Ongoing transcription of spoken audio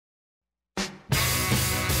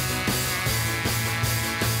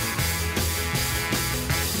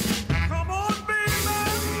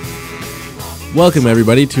Welcome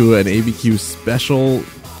everybody to an ABQ special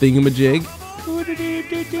thingamajig.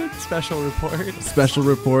 Special report. Special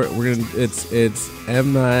report. It's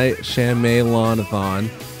M Night ShyaMAYlan-athon.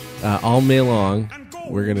 All May long,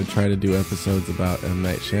 we're gonna try to do episodes about M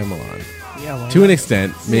Night Shyamalan. Yeah, to an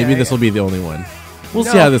extent. Maybe this will be the only one. We'll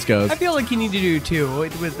see how this goes. I feel like you need to do two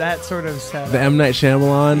with that sort of setup. The M Night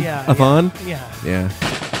Shyamalan-athon? Yeah.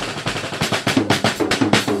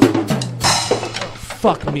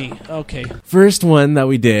 Fuck me. Okay. First one that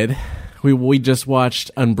we did, we just watched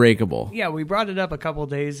Unbreakable. Yeah, we brought it up a couple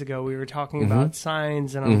days ago. We were talking about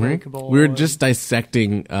Signs and Unbreakable. We were just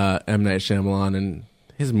dissecting M Night Shyamalan and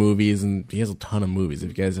his movies, and he has a ton of movies, if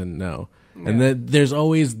you guys didn't know. Yeah. And then there's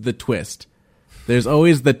always the twist. There's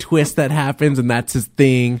always the twist that happens, and that's his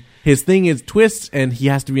thing. His thing is twists, and he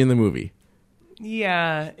has to be in the movie.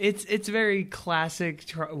 Yeah, it's very classic,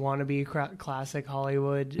 wannabe classic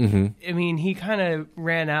Hollywood. I mean, he kind of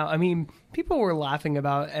ran out. I mean, people were laughing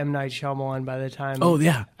about M Night Shyamalan by the time. Oh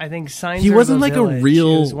yeah, I think Signs. He wasn't like Village. a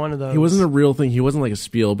real. Was one of those. He wasn't a real thing. He wasn't like a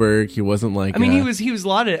Spielberg. He wasn't like. I mean, he was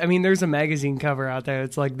lauded. I mean, there's a magazine cover out there.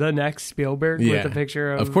 It's like the next Spielberg with a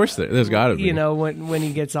picture of. Of course, there's got to be. You know, when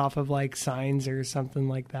he gets off of like Signs or something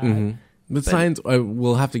like that. But Signs,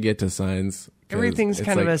 we'll have to get to Signs. Everything's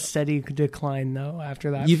kind of a steady decline, though,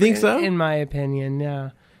 after that. You think so? In my opinion,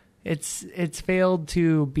 yeah. It's failed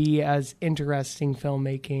to be as interesting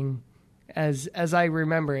filmmaking as I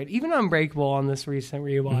remember it. Even Unbreakable on this recent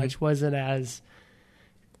rewatch wasn't as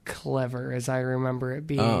clever as I remember it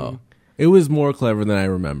being. Oh, it was more clever than I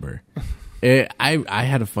remember. I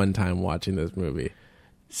had a fun time watching this movie.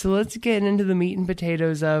 So let's get into the meat and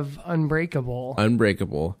potatoes of Unbreakable.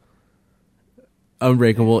 Unbreakable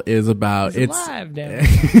is about it's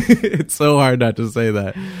so hard not to say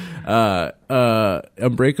that.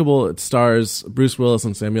 Unbreakable, it stars Bruce Willis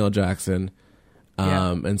and Samuel L. Jackson,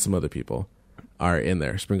 and some other people are in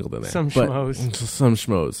there, sprinkled in there. Some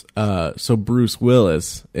schmoes. So Bruce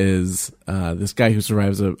Willis is this guy who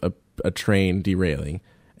survives a train derailing,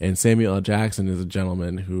 and Samuel L. Jackson is a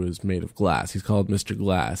gentleman who is made of glass. He's called Mr.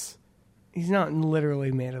 Glass. He's not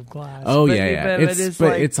literally made of glass. Oh,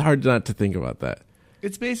 but it's hard not to think about that.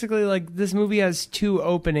 It's basically like this movie has two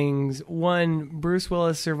openings. One, Bruce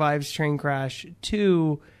Willis survives train crash.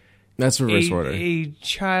 Two, that's reverse order. A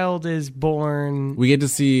child is born. We get to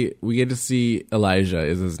see Elijah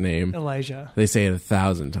is his name. Elijah. They say it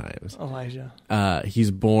 1,000 times. Elijah. He's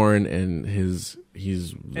born and he's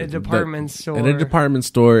at a department store. At a department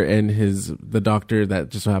store, and the doctor that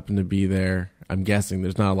just happened to be there. I'm guessing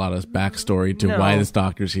there's not a lot of backstory to why this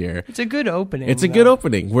doctor's here. It's a good opening. It's a good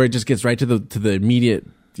opening where it just gets right to the immediate.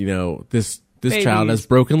 You know, this child has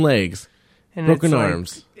broken legs, and broken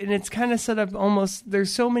arms, and it's kind of set up almost.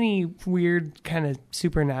 There's so many weird kind of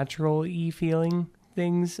supernatural-y feeling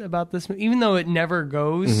things about this, even though it never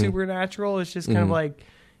goes supernatural. It's just kind of like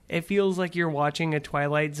it feels like you're watching a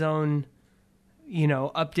Twilight Zone. You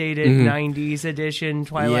know, updated 90s edition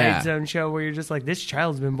Twilight Zone show where you're just like, this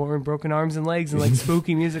child's been born with broken arms and legs, and like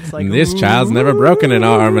spooky music's like, this child's never broken an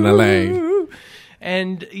arm and a leg.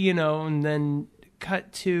 And, you know, and then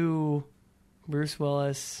cut to Bruce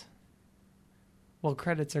Willis. While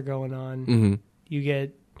credits are going on, you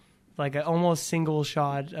get like an almost single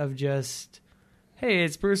shot of just, hey,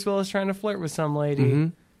 it's Bruce Willis trying to flirt with some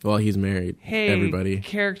lady. Well, he's married. Hey, everybody.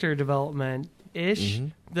 Character development-ish.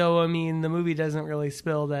 Though, I mean, the movie doesn't really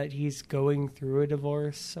spill that he's going through a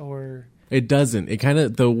divorce or... It doesn't. It kind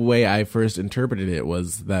of... The way I first interpreted it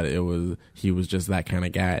was that he was just that kind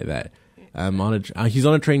of guy that... he's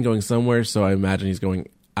on a train going somewhere, so I imagine he's going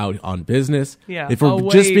out on business. Yeah, If we're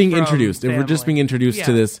just being introduced family.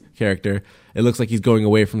 To this character, it looks like he's going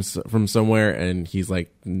away from somewhere, and he's like,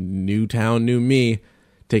 new town, new me,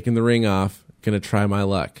 taking the ring off, gonna try my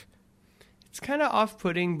luck. It's kind of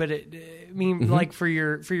off-putting, but like for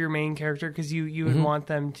your main character, because you would want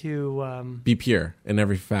them to be pure in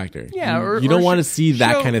every factor. Yeah, you don't want to see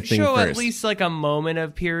that kind of thing show first. At least like a moment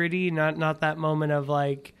of purity, not that moment of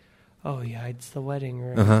like, oh yeah, it's the wedding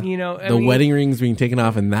ring. You know, the wedding ring's being taken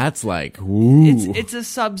off, and that's like, ooh. It's a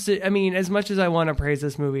substitute. I mean, as much as I want to praise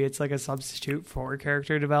this movie, it's like a substitute for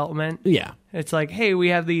character development. Yeah, it's like, hey, we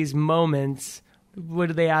have these moments. What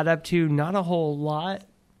do they add up to? Not a whole lot.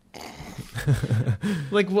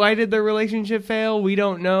 Like, why did their relationship fail? We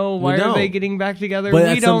don't know. Why are they getting back together? But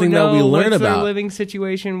that's something that we learn about. Their living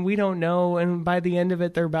situation? We don't know. And by the end of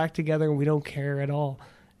it, they're back together, and we don't care at all.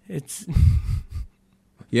 It's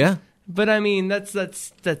yeah. But I mean, that's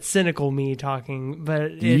cynical me talking.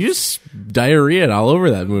 But you just diarrhea all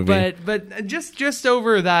over that movie. But just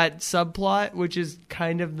over that subplot, which is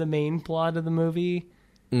kind of the main plot of the movie,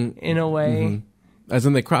 in a way. As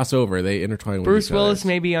in they cross over, they intertwine with Bruce each other. Willis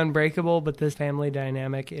may be unbreakable, but this family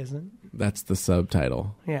dynamic isn't. That's the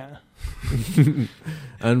subtitle. Yeah.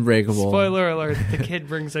 Unbreakable. Spoiler alert, the kid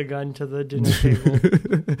brings a gun to the dinner table.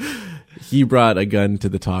 He brought a gun to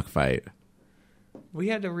the talk fight. We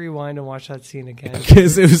had to rewind and watch that scene again.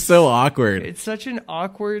 Because it was so awkward. It's such an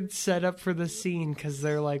awkward setup for the scene because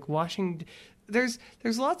they're like washing. There's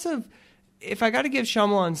lots of. If I got to give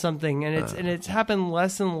Shyamalan something, and it's happened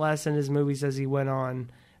less and less in his movies as he went on,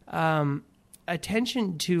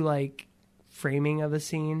 attention to like framing of a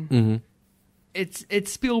scene. Mm-hmm.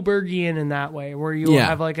 It's Spielbergian in that way, where you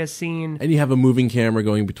have like a scene, and you have a moving camera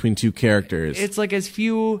going between two characters. It's like as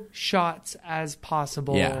few shots as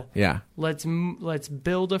possible. Yeah. Let's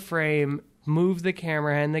build a frame, move the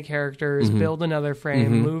camera and the characters, build another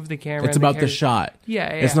frame, move the camera. It's about the shot. Yeah.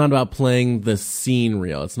 It's not about playing the scene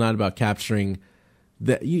real. It's not about capturing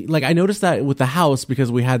like I noticed that with the house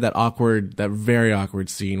because we had that very awkward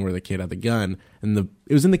scene where the kid had the gun and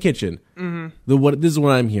it was in the kitchen. Mm-hmm. This is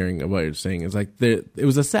what I'm hearing of what you're saying. It's like it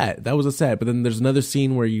was a set. That was a set. But then there's another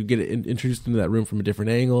scene where you get introduced into that room from a different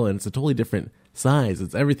angle and it's a totally different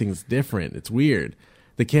size. Everything's different. It's weird.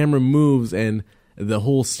 The camera moves and the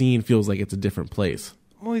whole scene feels like it's a different place.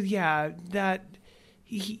 Well, yeah, that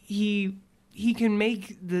he can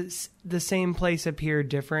make the same place appear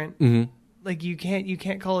different. Mm-hmm. Like you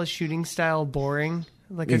can't call his shooting style boring.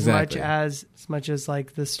 Like exactly. as much as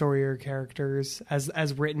like the story or characters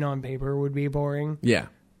as written on paper would be boring. Yeah.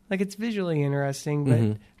 Like it's visually interesting,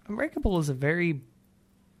 but Unbreakable is a very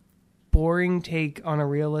boring take on a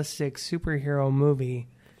realistic superhero movie.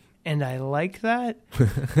 And I like that.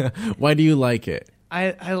 Why do you like it?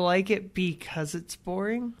 I like it because it's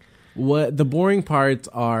boring. What the boring parts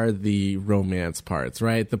are the romance parts,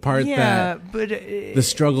 right? The part but the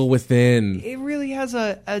struggle within. It really has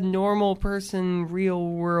a normal person, real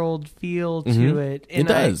world feel to it. And it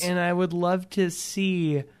does. And I would love to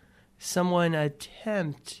see someone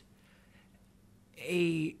attempt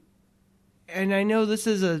and I know this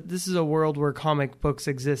is a world where comic books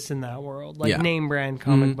exist in that world, like name brand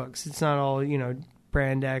comic books. It's not all,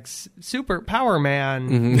 Brand X, Super Power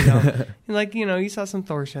Man, like, you saw some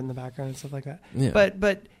Thor shit in the background and stuff like that. Yeah. But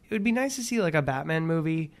it would be nice to see like a Batman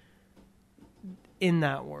movie in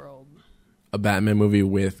that world. A Batman movie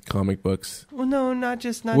with comic books. Well, no, not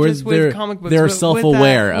just with comic books. They're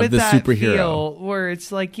self-aware of the superhero. Feel where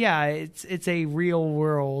it's like, it's a real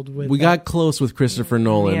world. We got close with Christopher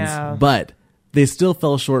Nolan's, but they still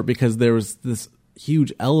fell short because there was this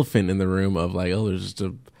huge elephant in the room of like, there's just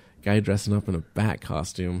a guy dressing up in a bat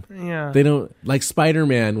costume. Yeah. They don't like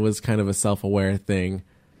Spider-Man was kind of a self-aware thing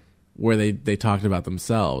where they talked about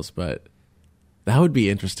themselves, but that would be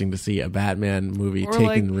interesting to see a Batman movie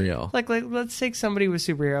taken real. Like let's take somebody with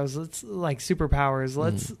superheroes. Let's like superpowers.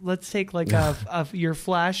 Let's take like your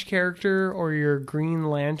Flash character or your Green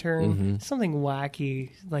Lantern, something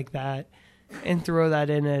wacky like that, and throw that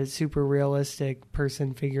in a super realistic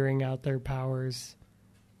person figuring out their powers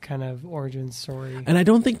kind of origin story. And I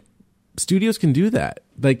don't think studios can do that.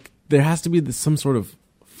 Like there has to be some sort of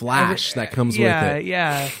flash that comes with it.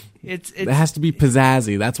 Yeah. It has to be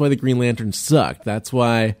pizzazzy. That's why the Green Lantern sucked. That's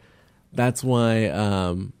why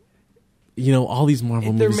all these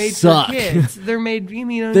Marvel movies suck. For kids. They're made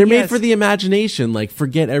they're made for the imagination. Like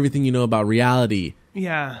forget everything you know about reality.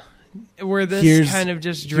 Yeah. Where this kind of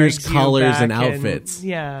just drags you colors back and outfits.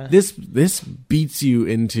 Yeah. This beats you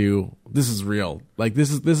into this is real. Like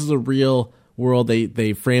this is a real world.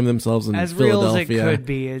 They frame themselves in as Philadelphia. Real as it could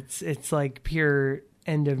be. It's like pure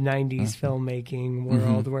end of 90s filmmaking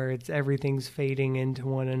world where everything's fading into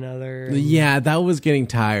one another. Yeah, that was getting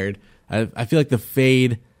tired. I feel like the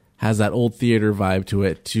fade has that old theater vibe to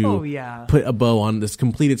it to put a bow on this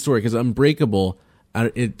completed story because Unbreakable,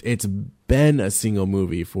 it's been a single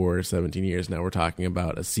movie for 17 years now. We're talking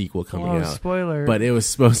about a sequel coming out. Spoiler. But it was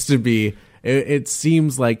supposed to be, it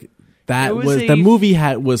seems like that the movie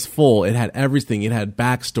was full. It had everything. It had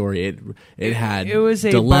backstory. It had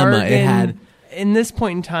dilemma. Bargain. It had... In this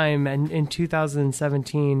point in time, and in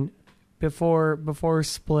 2017, before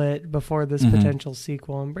Split, before this potential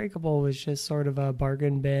sequel, Unbreakable was just sort of a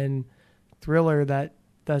bargain bin thriller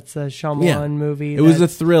that's a Shyamalan movie. It was a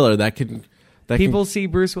thriller that could... People see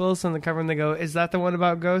Bruce Willis on the cover and they go, "Is that the one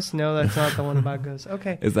about ghosts?" No, that's not the one about ghosts.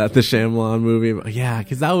 Okay. Is that the Shyamalan movie? Yeah,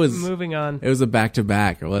 because that was... Moving on. It was a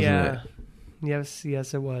back-to-back, wasn't it?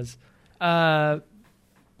 Yes, it was. But,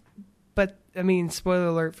 I mean, spoiler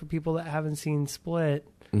alert for people that haven't seen Split.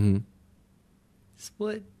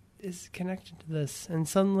 Split is connected to this. And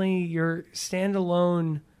suddenly your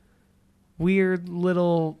standalone, weird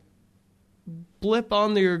little blip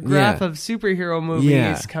on your graph Yeah. of superhero movies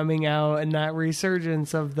Yeah. coming out and that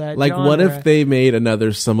resurgence of that Like, genre. what if they made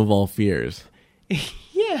another Sum of All Fears?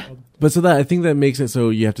 Yeah. But so that I think that makes it so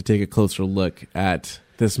you have to take a closer look at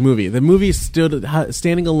this movie. The movie stood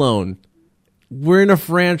standing alone. We're in a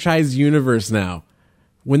franchise universe now.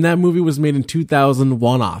 When that movie was made in 2000,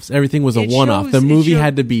 one-offs. Everything was a one-off. The movie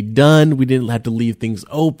had to be done. We didn't have to leave things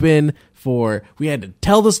open we had to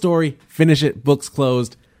tell the story, finish it, books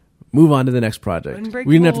closed, move on to the next project.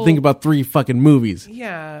 We didn't have to think about 3 fucking movies.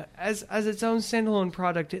 Yeah, as its own standalone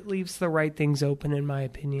product, it leaves the right things open, in my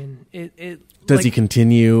opinion. Does he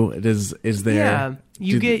continue? Is there? Yeah,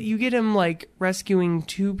 you get him like rescuing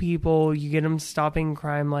 2 people. You get him stopping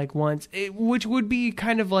crime like once, which would be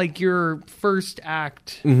kind of like your first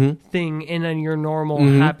act thing in your normal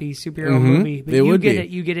happy superhero movie. But you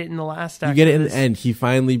get it in the last act. You get it in the end. He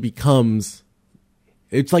finally becomes.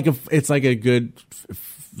 It's like a good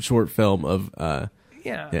short film of of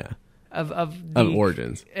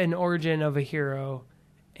origins, an origin of a hero,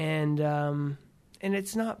 and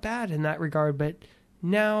it's not bad in that regard. But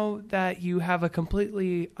now that you have a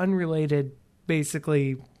completely unrelated,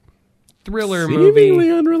 basically thriller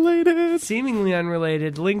seemingly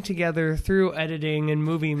unrelated, linked together through editing and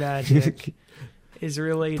movie magic, is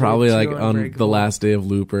related. Probably to like on Unbreakable. the last day of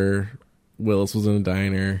Looper, Willis was in a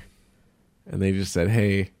diner, and they just said,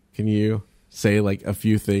 "Hey, can you say like a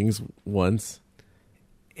few things once?"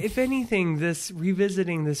 If anything, this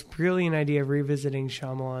brilliant idea of revisiting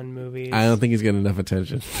Shyamalan movies. I don't think he's getting enough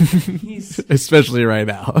attention, especially right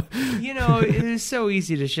now. It was so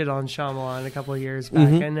easy to shit on Shyamalan a couple of years back,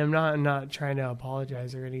 and I'm not trying to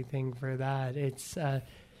apologize or anything for that. It's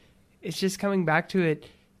just coming back to it.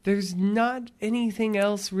 There's not anything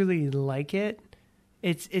else really like it.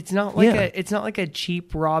 It's not like a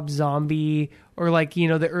cheap Rob Zombie or like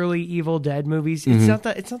the early Evil Dead movies. It's not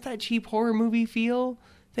that cheap horror movie feel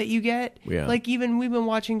that you get. Yeah. Like even we've been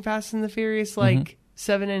watching Fast and the Furious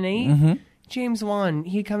 7 and 8. James Wan,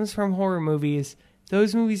 he comes from horror movies.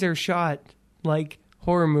 Those movies are shot like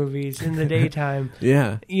horror movies in the daytime.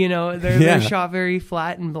 Yeah. They're shot very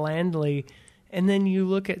flat and blandly. And then you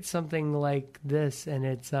look at something like this and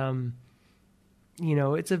it's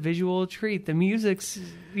it's a visual treat. The music's,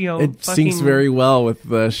 it syncs very well with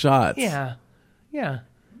the shots. Yeah. Yeah.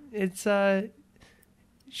 It's, Shyamalan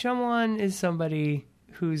is somebody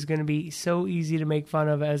who's going to be so easy to make fun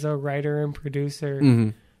of as a writer and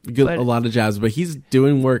producer. A lot of jobs, but he's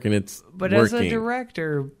doing work and it's working. As a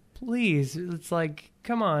director, please, it's like,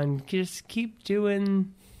 come on, just keep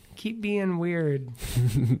being weird.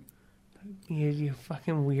 You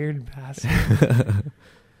fucking weird bastard.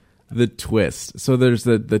 The twist. So there's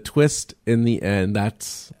the twist in the end.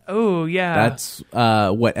 That's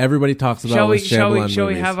what everybody talks about with Shyamalan movies. Shall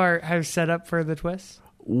we have our setup for the twist?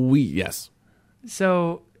 Yes.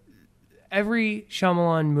 So every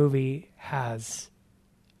Shyamalan movie has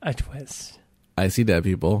a twist. I see dead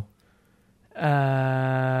people. Lady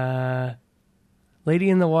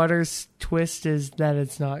in the Water's twist is that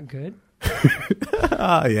it's not good.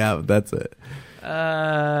 Oh yeah, that's it.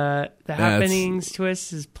 The Happenings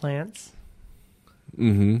twist is plants.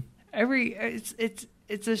 It's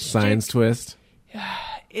a Signs twist.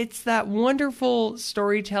 It's that wonderful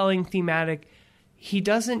storytelling thematic. He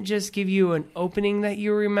doesn't just give you an opening that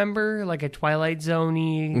you remember, like a Twilight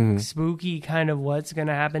Zone-y, spooky kind of what's going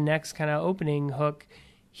to happen next kind of opening hook.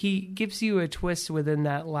 He gives you a twist within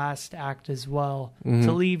that last act as well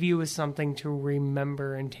to leave you with something to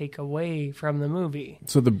remember and take away from the movie.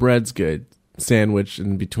 So the bread's good. Sandwich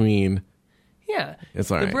in between. Yeah.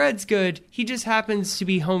 It's all right. The bread's good. He just happens to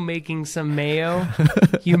be home making some mayo.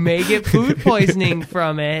 You may get food poisoning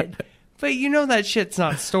from it. But that shit's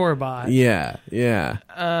not store-bought. Yeah.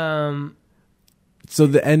 So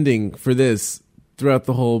the ending for this, throughout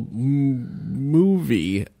the whole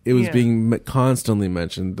movie, it was being constantly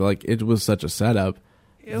mentioned. Like, it was such a setup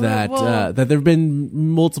that there have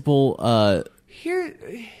been multiple...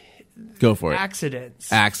 Go for it.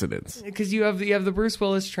 Accidents. Because you have the Bruce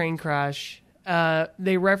Willis train crash.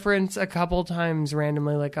 They reference a couple times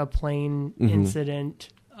randomly, like a plane incident.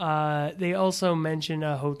 They also mention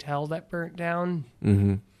a hotel that burnt down.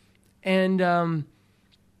 And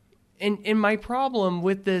my problem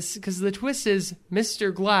with this, because the twist is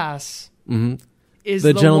Mr. Glass is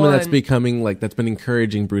the gentleman one, that's becoming that's been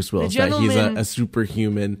encouraging Bruce Willis that he's a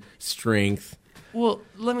superhuman strength. Well,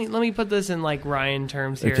 let me put this in Ryan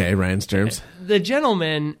terms here. Okay, Ryan's terms. The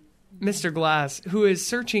gentleman, Mr. Glass, who is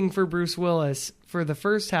searching for Bruce Willis for the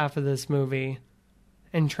first half of this movie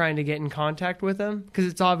and trying to get in contact with him, because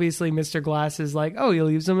it's obviously Mr. Glass is he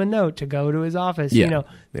leaves him a note to go to his office. Yeah.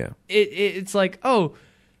 It's like,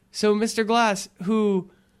 So Mr. Glass,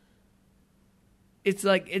 who it's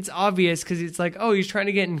like, it's obvious because it's like, oh, he's trying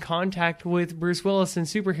to get in contact with Bruce Willis and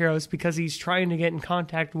superheroes because he's trying to get in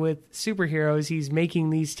contact with superheroes. He's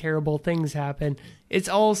making these terrible things happen. It's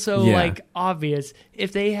also like obvious.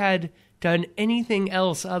 If they had done anything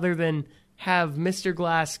else other than have Mr.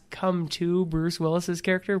 Glass come to Bruce Willis's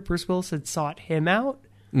character, Bruce Willis had sought him out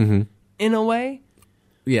in a way.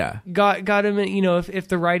 Yeah. Got him, you know, if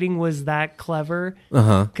the writing was that clever.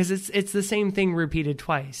 Because it's the same thing repeated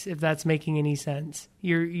twice, if that's making any sense.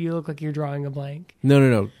 You look like you're drawing a blank.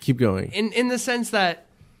 No. Keep going. In the sense that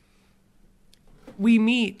we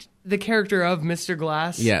meet the character of Mr.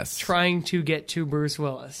 Glass trying to get to Bruce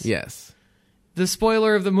Willis. Yes. The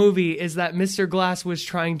spoiler of the movie is that Mr. Glass was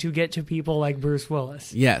trying to get to people like Bruce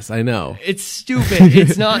Willis. Yes, I know. It's stupid.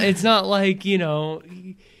 It's not like, you know...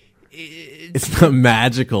 It's not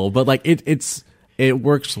magical, but like it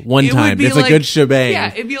works one time. It's like, a good shebang.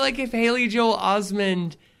 Yeah, it'd be like if Haley Joel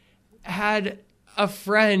Osment had a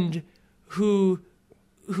friend who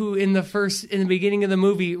in the beginning of the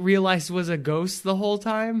movie realized was a ghost the whole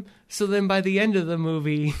time. So then by the end of the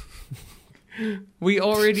movie, we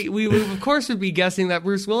of course would be guessing that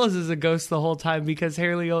Bruce Willis is a ghost the whole time because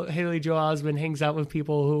Haley Joel Osment hangs out with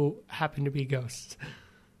people who happen to be ghosts.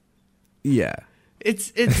 Yeah.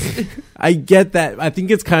 It's I get that. I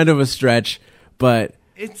think it's kind of a stretch, but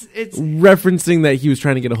it's referencing that he was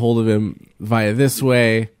trying to get a hold of him via this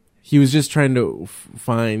way. He was just trying to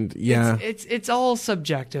find. Yeah, it's all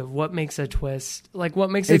subjective. What makes a twist? Like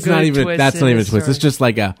what makes a good twist? That's not even a twist. It's just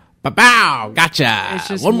like a bow. Gotcha. It's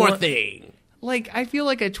just one more thing. Like I feel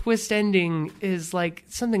like a twist ending is like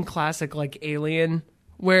something classic, like Alien,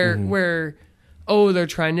 where they're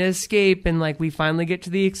trying to escape and like we finally get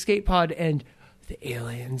to the escape pod and the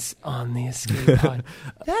aliens on the escape pod.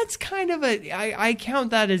 That's kind of I count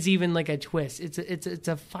that as even like a twist. It's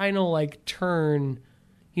a final like turn.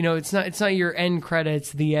 You know, it's not your end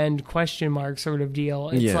credits, the end question mark sort of deal.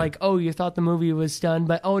 It's like, oh, you thought the movie was done,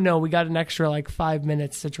 but oh no, we got an extra like 5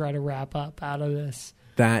 minutes to try to wrap up out of this.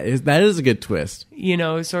 That is a good twist. You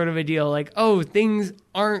know, sort of a deal like, oh, things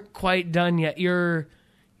aren't quite done yet. You're,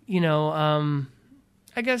 you know,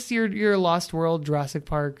 I guess you're Lost World, Jurassic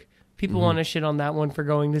Park. People want to shit on that one for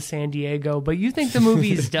going to San Diego, but you think the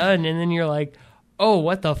movie's done, and then you're like, oh,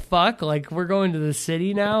 what the fuck? Like, we're going to the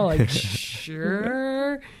city now? Like,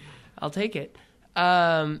 sure. I'll take it.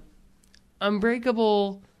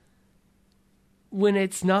 Unbreakable, when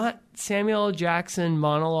it's not Samuel L. Jackson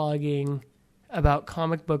monologuing about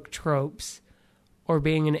comic book tropes or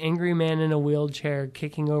being an angry man in a wheelchair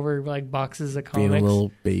kicking over, like, boxes of comics. Being a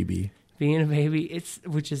little baby. Being a baby,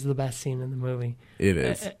 which is the best scene in the movie. It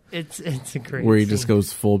is. It's a great where he scene. just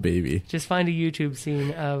goes full baby. Just find a YouTube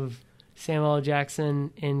scene of Samuel L.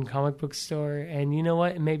 Jackson in comic book store, and you know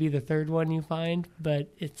what? It may be the third one you find, but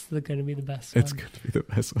it's going to be the best one. It's going to be the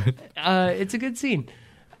best one. It's a good scene.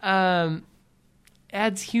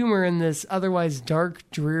 Adds humor in this otherwise dark,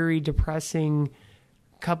 dreary, depressing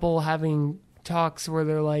couple having talks where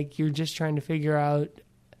they're like, you're just trying to figure out.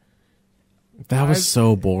 That was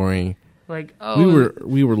so boring. Like, oh,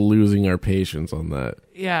 we were losing our patience on that.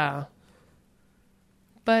 Yeah.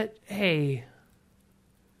 But hey,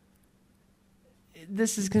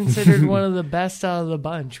 this is considered one of the best out of the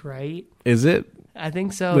bunch, right? Is it? I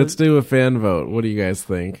think so. Let's do a fan vote. What do you guys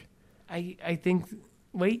think? I think.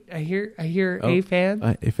 Wait, I hear a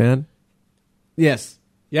fan. A fan? Yes.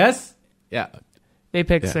 Yes. Yeah. They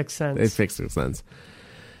picked Sixth Sense. They picked Sixth Sense.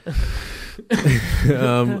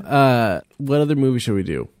 What other movie should we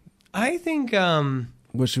do? I think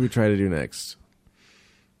what should we try to do next?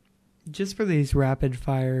 Just for these rapid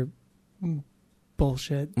fire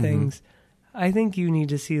bullshit things, I think you need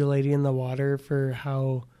to see Lady in the Water for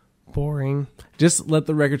how boring. Just let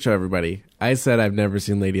the record show everybody. I said I've never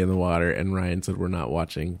seen Lady in the Water, and Ryan said we're not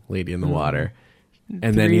watching Lady in the Water.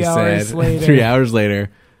 And then he said 3 hours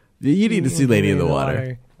later, you need to see Lady in the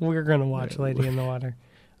Water. We're gonna watch Lady in the Water.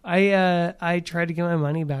 I tried to get my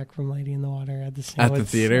money back from Lady in the Water at the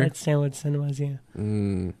theater at Stanwood Cinemas. Yeah,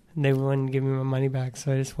 and they wouldn't give me my money back,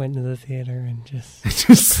 so I just went to the theater and just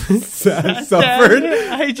suffered.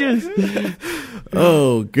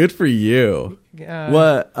 Oh, good for you.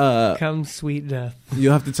 What? Come sweet death.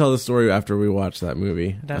 You'll have to tell the story after we watch that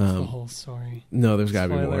movie. That's the whole story. No, there's got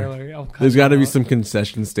to be more. There's got to be some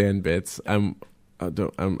concession stand bits. I'm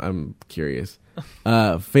curious.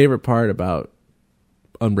 Favorite part about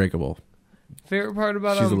Unbreakable. Favorite part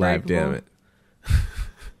about She's Unbreakable? alive, damn it.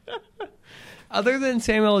 Other than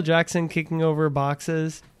Samuel L. Jackson kicking over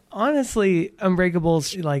boxes, honestly,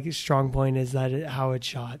 Unbreakable's like strong point is that how it's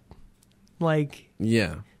shot. Like,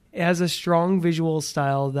 yeah, it has a strong visual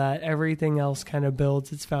style that everything else kind of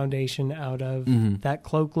builds its foundation out of. That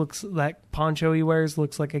cloak that poncho he wears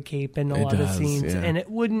looks like a cape in a lot of scenes, and it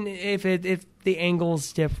wouldn't if the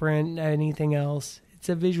angle's different, anything else. It's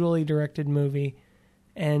a visually directed movie,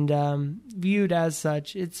 and viewed as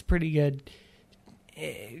such, it's pretty good.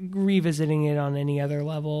 Revisiting it on any other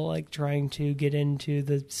level, like trying to get into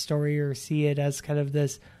the story or see it as kind of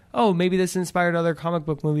this, oh, maybe this inspired other comic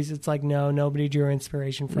book movies. It's like, no, nobody drew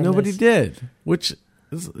inspiration from Nobody this. did, which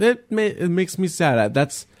it makes me sad.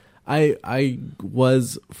 I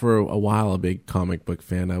was for a while a big comic book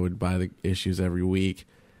fan. I would buy the issues every week,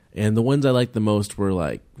 and the ones I liked the most were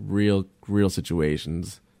like real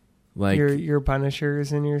situations, like your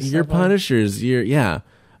Punishers and your Punishers.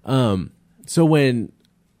 So when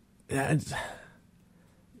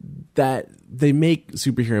that they make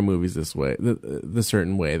superhero movies this way, the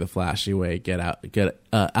certain way, the flashy way, get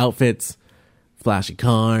outfits, flashy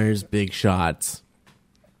cars, big shots.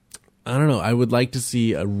 I don't know. I would like to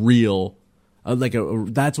see a real,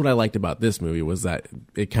 that's what I liked about this movie, was that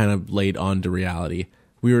it kind of laid on to reality.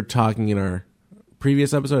 We were talking in our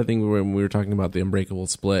previous episode, I think when we were talking about the Unbreakable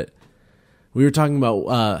split, we were talking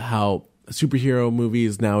about how superhero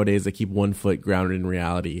movies nowadays, they keep one foot grounded in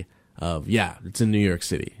reality of, it's in New York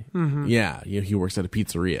City. He works at a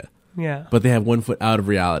pizzeria. But they have 1 foot out of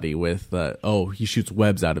reality with he shoots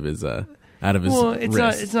webs out of his wrist.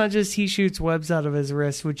 It's not just he shoots webs out of his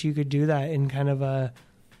wrist, which you could do that in kind of a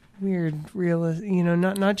weird realist,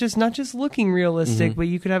 not just looking realistic, but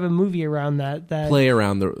you could have a movie around that play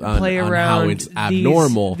around how it's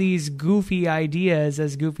abnormal. These goofy ideas,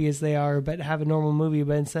 as goofy as they are, but have a normal movie.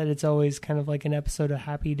 But instead, it's always kind of like an episode of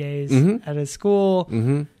Happy Days at a school,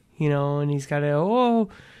 and he's gotta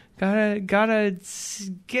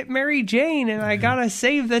get Mary Jane, and I gotta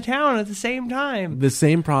save the town at the same time. The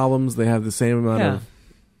same problems, they have the same amount of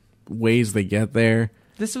ways they get there.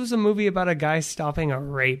 This was a movie about a guy stopping a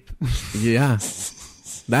rape. Yeah.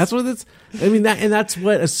 That's what it's, that's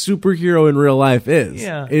what a superhero in real life is.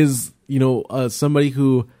 Yeah. Is, somebody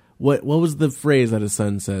who, what was the phrase that his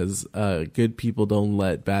son says? Good people don't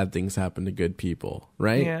let bad things happen to good people,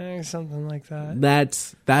 right? Yeah, or something like that.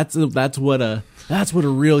 That's what a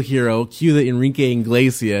real hero, cue the Enrique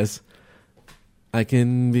Iglesias. I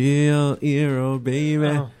can be a hero,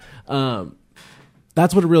 baby. Oh.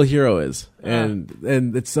 That's what a real hero is. And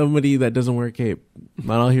it's somebody that doesn't wear a cape.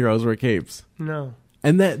 Not all heroes wear capes. No.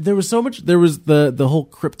 And that there was so much, there was the whole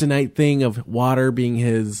kryptonite thing of water being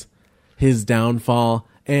his downfall,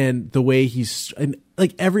 and the way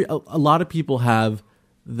a lot of people have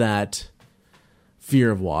that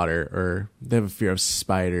fear of water, or they have a fear of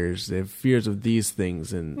spiders, they have fears of these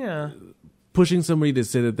things, and pushing somebody to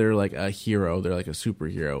say that they're like a hero, they're like a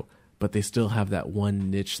superhero, but they still have that one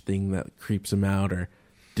niche thing that creeps them out, or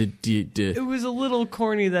it was a little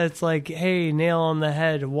corny. That's like, hey, nail on the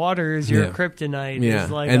head. Water is your kryptonite. Yeah,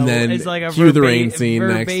 It's like a cue the rain scene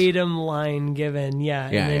verbatim next. line given.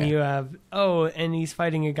 And then you have and he's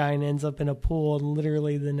fighting a guy and ends up in a pool, and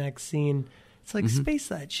literally the next scene, it's like space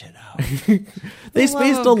that shit out. They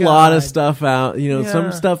spaced a lot of stuff out.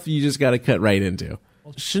 Some stuff you just got to cut right into.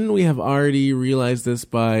 Shouldn't we have already realized this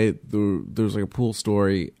by there's like a pool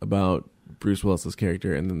story about Bruce Willis's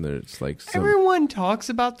character, and then there's like everyone talks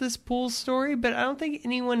about this pool story, but I don't think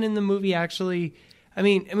anyone in the movie actually. I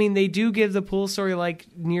mean, they do give the pool story like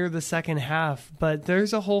near the second half, but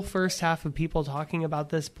there's a whole first half of people talking about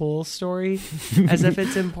this pool story as if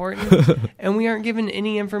it's important, and we aren't given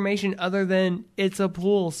any information other than it's a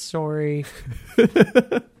pool story.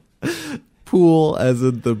 Pool as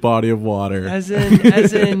in the body of water, as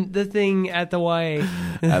in the thing at the Y,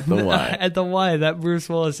 at the Y that Bruce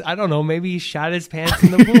Willis, I don't know, maybe he shot his pants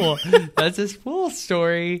in the pool. That's his pool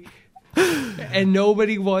story, and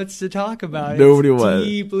nobody wants to talk about it. Nobody it's wants.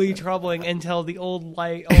 Deeply troubling until the old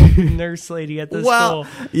nurse lady at the school.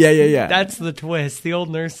 Yeah. That's the twist. The old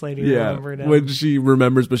nurse lady remembered him. When she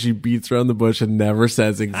remembers, but she beats around the bush and never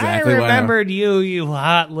says exactly. I remembered you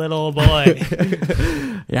hot little boy.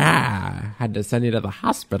 Yeah, had to send you to the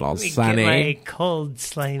hospital, Sonny. Get my cold,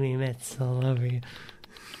 slimy mitts all over you.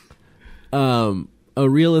 A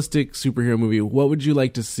realistic superhero movie. What would you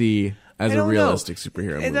like to see as a realistic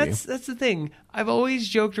superhero movie? That's the thing. I've always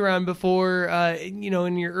joked around before, in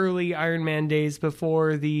your early Iron Man days,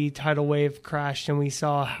 before the tidal wave crashed, and we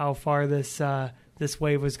saw how far this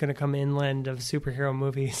wave was going to come inland of superhero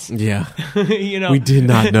movies. Yeah. We did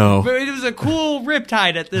not know. But it was a cool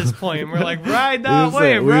riptide at this point. We're like, ride that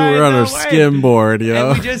wave. We were on our skim board,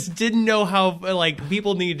 And we just didn't know how,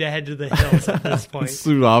 people needed to head to the hills at this point.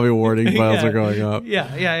 Tsunami warning files are going up.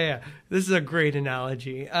 Yeah. This is a great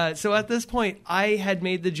analogy. So at this point, I had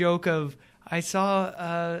made the joke of I saw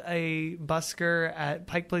a busker at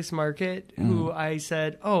Pike Place Market who I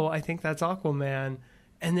said, "Oh, I think that's Aquaman,"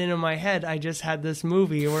 and then in my head, I just had this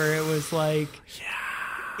movie where it was like,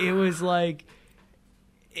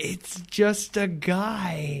 it's just a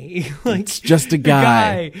guy. Like, it's just a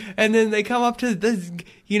guy. And then they come up to this,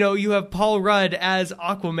 you have Paul Rudd as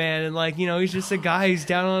Aquaman, and like, he's just a guy who's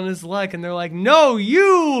down on his luck, and they're like, no,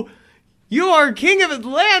 you are King of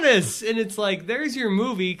Atlantis. And it's like, there's your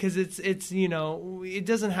movie, because it's it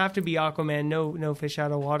doesn't have to be Aquaman, no fish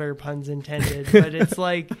out of water, puns intended, but it's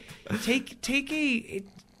like, take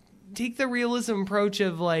the realism approach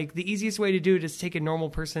of like the easiest way to do it is take a normal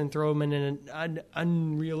person and throw them in an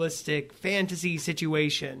unrealistic fantasy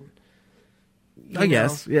situation. I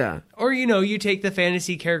guess, yeah. Or, you take the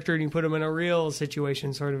fantasy character and you put them in a real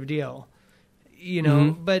situation sort of deal.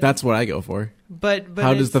 But that's what I go for. But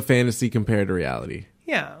how does the fantasy compare to reality?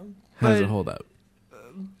 Yeah. How does it hold up?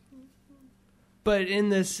 But in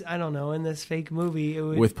this, I don't know, in this fake movie, it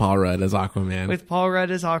would, with Paul Rudd as Aquaman. With Paul Rudd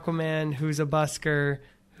as Aquaman, who's a busker,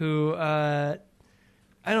 who I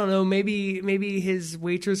don't know, maybe his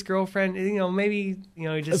waitress girlfriend, maybe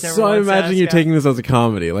he just never. So I wants to imagine ask you're out. taking this as a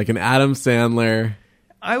comedy, like an Adam Sandler.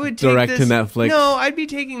 I would take direct this, to Netflix. No, I'd be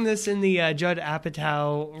taking this in the Judd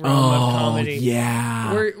Apatow realm of comedy.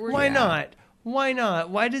 Yeah. Why not? Why not?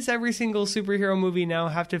 Why does every single superhero movie now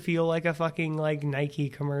have to feel like a fucking like Nike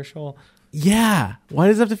commercial? Yeah. Why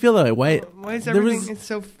does it have to feel that way? Why is everything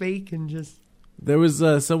so fake and just? There was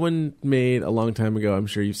someone made a long time ago, I'm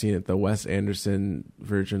sure you've seen it, the Wes Anderson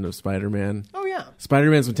version of Spider-Man. Oh, yeah.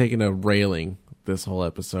 Spider-Man's been taking a railing this whole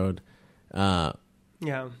episode. Yeah.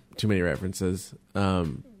 Too many references.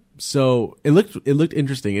 So it looked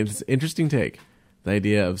interesting. It's an interesting take, the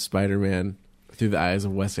idea of Spider-Man through the eyes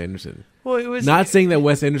of Wes Anderson. Well, it was not saying that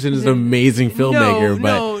Wes Anderson is an amazing filmmaker,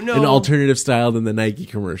 but no. an alternative style than the Nike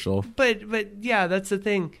commercial. But yeah, that's the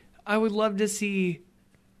thing. I would love to see...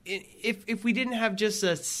 If we didn't have just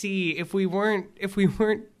a sea, if we weren't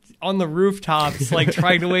on the rooftops like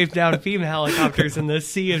trying to wave down female helicopters in the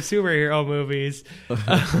sea of superhero movies,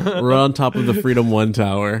 we're on top of the Freedom 1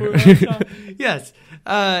 tower. Yes.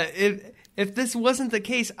 If this wasn't the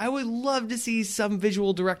case, I would love to see some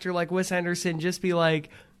visual director like Wes Anderson just be like,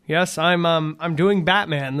 yes, I'm doing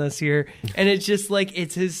Batman this year, and it's just like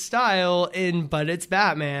it's his style, but it's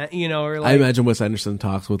Batman, or like, I imagine Wes Anderson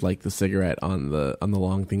talks with like the cigarette on the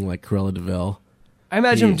long thing, like Cruella de Vil. I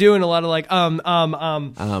imagine him doing a lot of like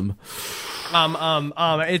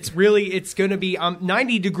it's gonna be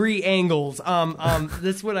 90-degree angles.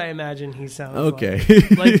 That's what I imagine he sounds okay.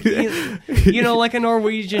 like like a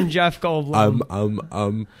Norwegian Jeff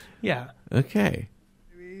Goldblum. Yeah. Okay.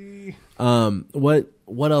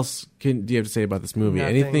 What else do you have to say about this movie?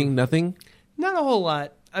 Nothing. Anything? Nothing? Not a whole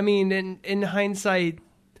lot. I mean, in hindsight,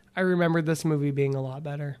 I remember this movie being a lot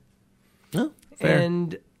better. Oh, fair.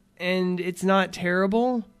 And it's not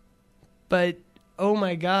terrible, but oh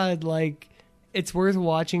my god, like it's worth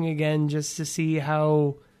watching again just to see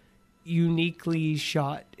how uniquely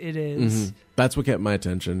shot it is. Mm-hmm. That's what kept my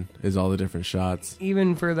attention, is all the different shots.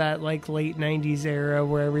 Even for that like late 90s era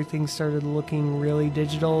where everything started looking really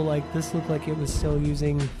digital, like this looked like it was still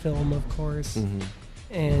using film, of course. Mm-hmm.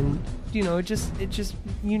 And it just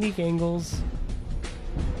unique angles.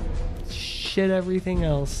 Shit, everything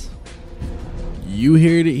else. You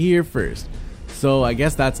heard it here first. So I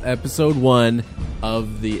guess that's episode 1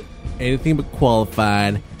 of the Anything But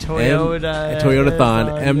Qualified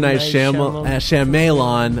Toyota-thon, M Night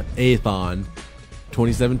ShyaMAYlan-athon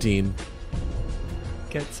 2017.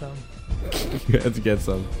 Get some. You have to get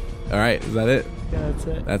some. All right, is that it? Yeah, that's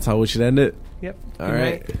it. That's how we should end it? Yep. All Good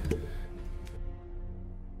right. night.